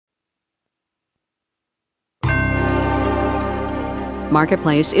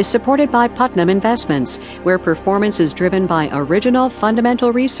Marketplace is supported by Putnam Investments, where performance is driven by original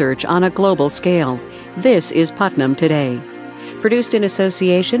fundamental research on a global scale. This is Putnam Today. Produced in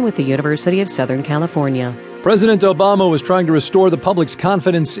association with the University of Southern California. President Obama was trying to restore the public's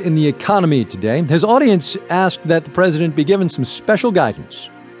confidence in the economy today. His audience asked that the president be given some special guidance.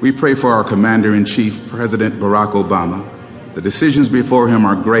 We pray for our Commander-in-Chief, President Barack Obama. The decisions before him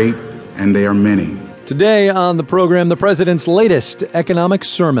are great, and they are many. Today on the program, the president's latest economic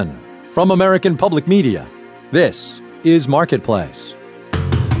sermon. From American Public Media, this is Marketplace.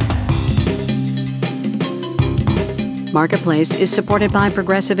 Marketplace is supported by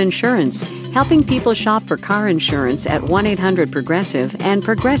Progressive Insurance, helping people shop for car insurance at 1-800-PROGRESSIVE and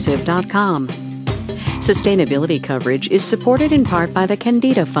Progressive.com. Sustainability coverage is supported in part by the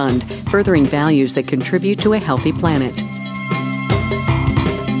Candida Fund, furthering values that contribute to a healthy planet.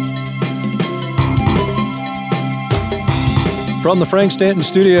 From the Frank Stanton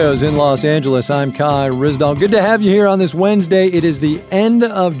Studios in Los Angeles, I'm Kai Ryssdal. Good to have you here on this Wednesday. It is the end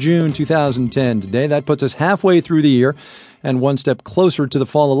of June 2010 today. That puts us halfway through the year and one step closer to the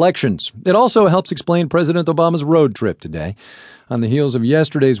fall elections. It also helps explain President Obama's road trip today. On the heels of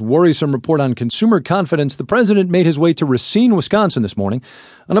yesterday's worrisome report on consumer confidence, the president made his way to Racine, Wisconsin this morning.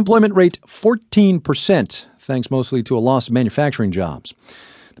 Unemployment rate 14%, thanks mostly to a loss of manufacturing jobs.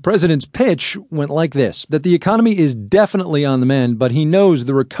 The president's pitch went like this, that the economy is definitely on the mend, but he knows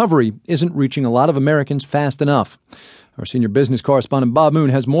the recovery isn't reaching a lot of Americans fast enough. Our senior business correspondent Bob Moon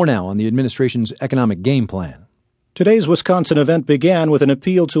has more now on the administration's economic game plan. Today's Wisconsin event began with an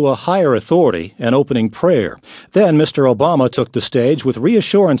appeal to a higher authority and opening prayer. Then Mr. Obama took the stage with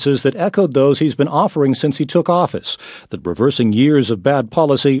reassurances that echoed those he's been offering since he took office, that reversing years of bad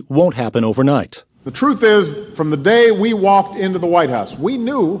policy won't happen overnight. The truth is, from the day we walked into the White House, we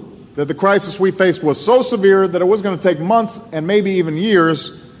knew that the crisis we faced was so severe that it was going to take months and maybe even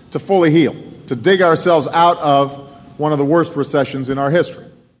years to fully heal, to dig ourselves out of one of the worst recessions in our history.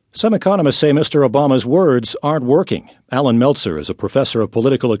 Some economists say Mr. Obama's words aren't working. Alan Meltzer is a professor of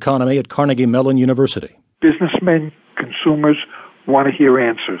political economy at Carnegie Mellon University. Businessmen, consumers want to hear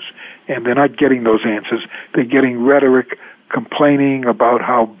answers, and they're not getting those answers. They're getting rhetoric, complaining about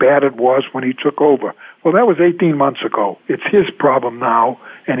how bad it was when he took over. Well, that was 18 months ago. It's his problem now,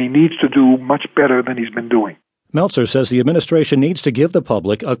 and he needs to do much better than he's been doing. Meltzer says the administration needs to give the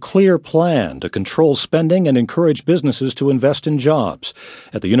public a clear plan to control spending and encourage businesses to invest in jobs.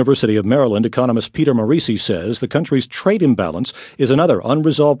 At the University of Maryland, economist Peter Morisi says the country's trade imbalance is another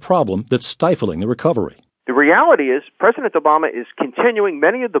unresolved problem that's stifling the recovery. The reality is President Obama is continuing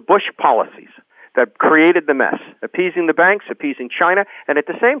many of the Bush policies that created the mess, appeasing the banks, appeasing China, and at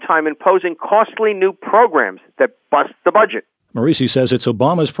the same time imposing costly new programs that bust the budget. Morisi says it's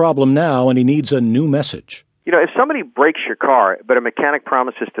Obama's problem now and he needs a new message. You know, if somebody breaks your car, but a mechanic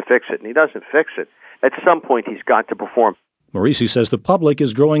promises to fix it and he doesn't fix it, at some point he's got to perform. Morisi says the public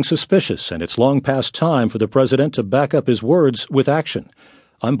is growing suspicious and it's long past time for the president to back up his words with action.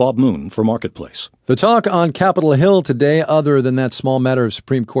 I'm Bob Moon for Marketplace. The talk on Capitol Hill today, other than that small matter of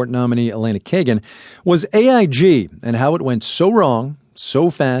Supreme Court nominee Elena Kagan, was AIG and how it went so wrong,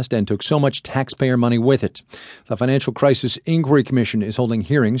 so fast, and took so much taxpayer money with it. The Financial Crisis Inquiry Commission is holding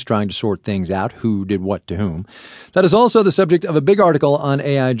hearings trying to sort things out, who did what to whom. That is also the subject of a big article on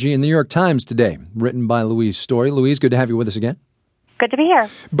AIG in the New York Times today, written by Louise Story. Louise, good to have you with us again. Good to be here.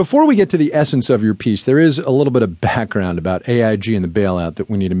 Before we get to the essence of your piece, there is a little bit of background about AIG and the bailout that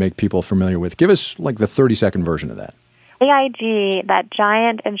we need to make people familiar with. Give us like the 30-second version of that. AIG, that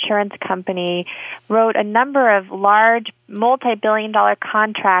giant insurance company, wrote a number of large multi-billion-dollar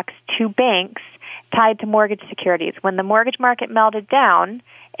contracts to banks tied to mortgage securities. When the mortgage market melted down,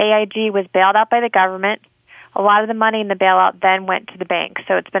 AIG was bailed out by the government. A lot of the money in the bailout then went to the bank.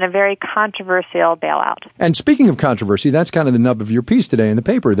 So it's been a very controversial bailout. And speaking of controversy, that's kind of the nub of your piece today in the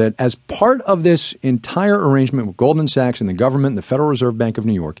paper, that as part of this entire arrangement with Goldman Sachs and the government and the Federal Reserve Bank of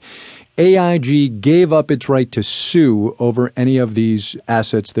New York, AIG gave up its right to sue over any of these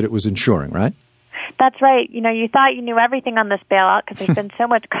assets that it was insuring, right? That's right. You know, you thought you knew everything on this bailout because there's been so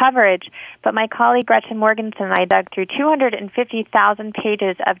much coverage, but my colleague Gretchen Morgensen and I dug through 250,000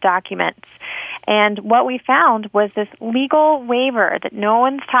 pages of documents. And what we found was this legal waiver that no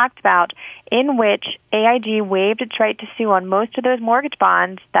one's talked about, in which AIG waived its right to sue on most of those mortgage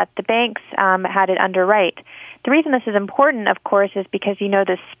bonds that the banks had it underwrite. The reason this is important, of course, is because, you know,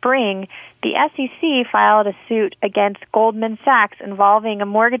 this spring, the SEC filed a suit against Goldman Sachs involving a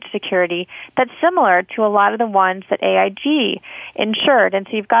mortgage security that's similar to a lot of the ones that AIG insured. And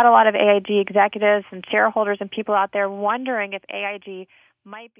so you've got a lot of AIG executives and shareholders and people out there wondering if AIG might be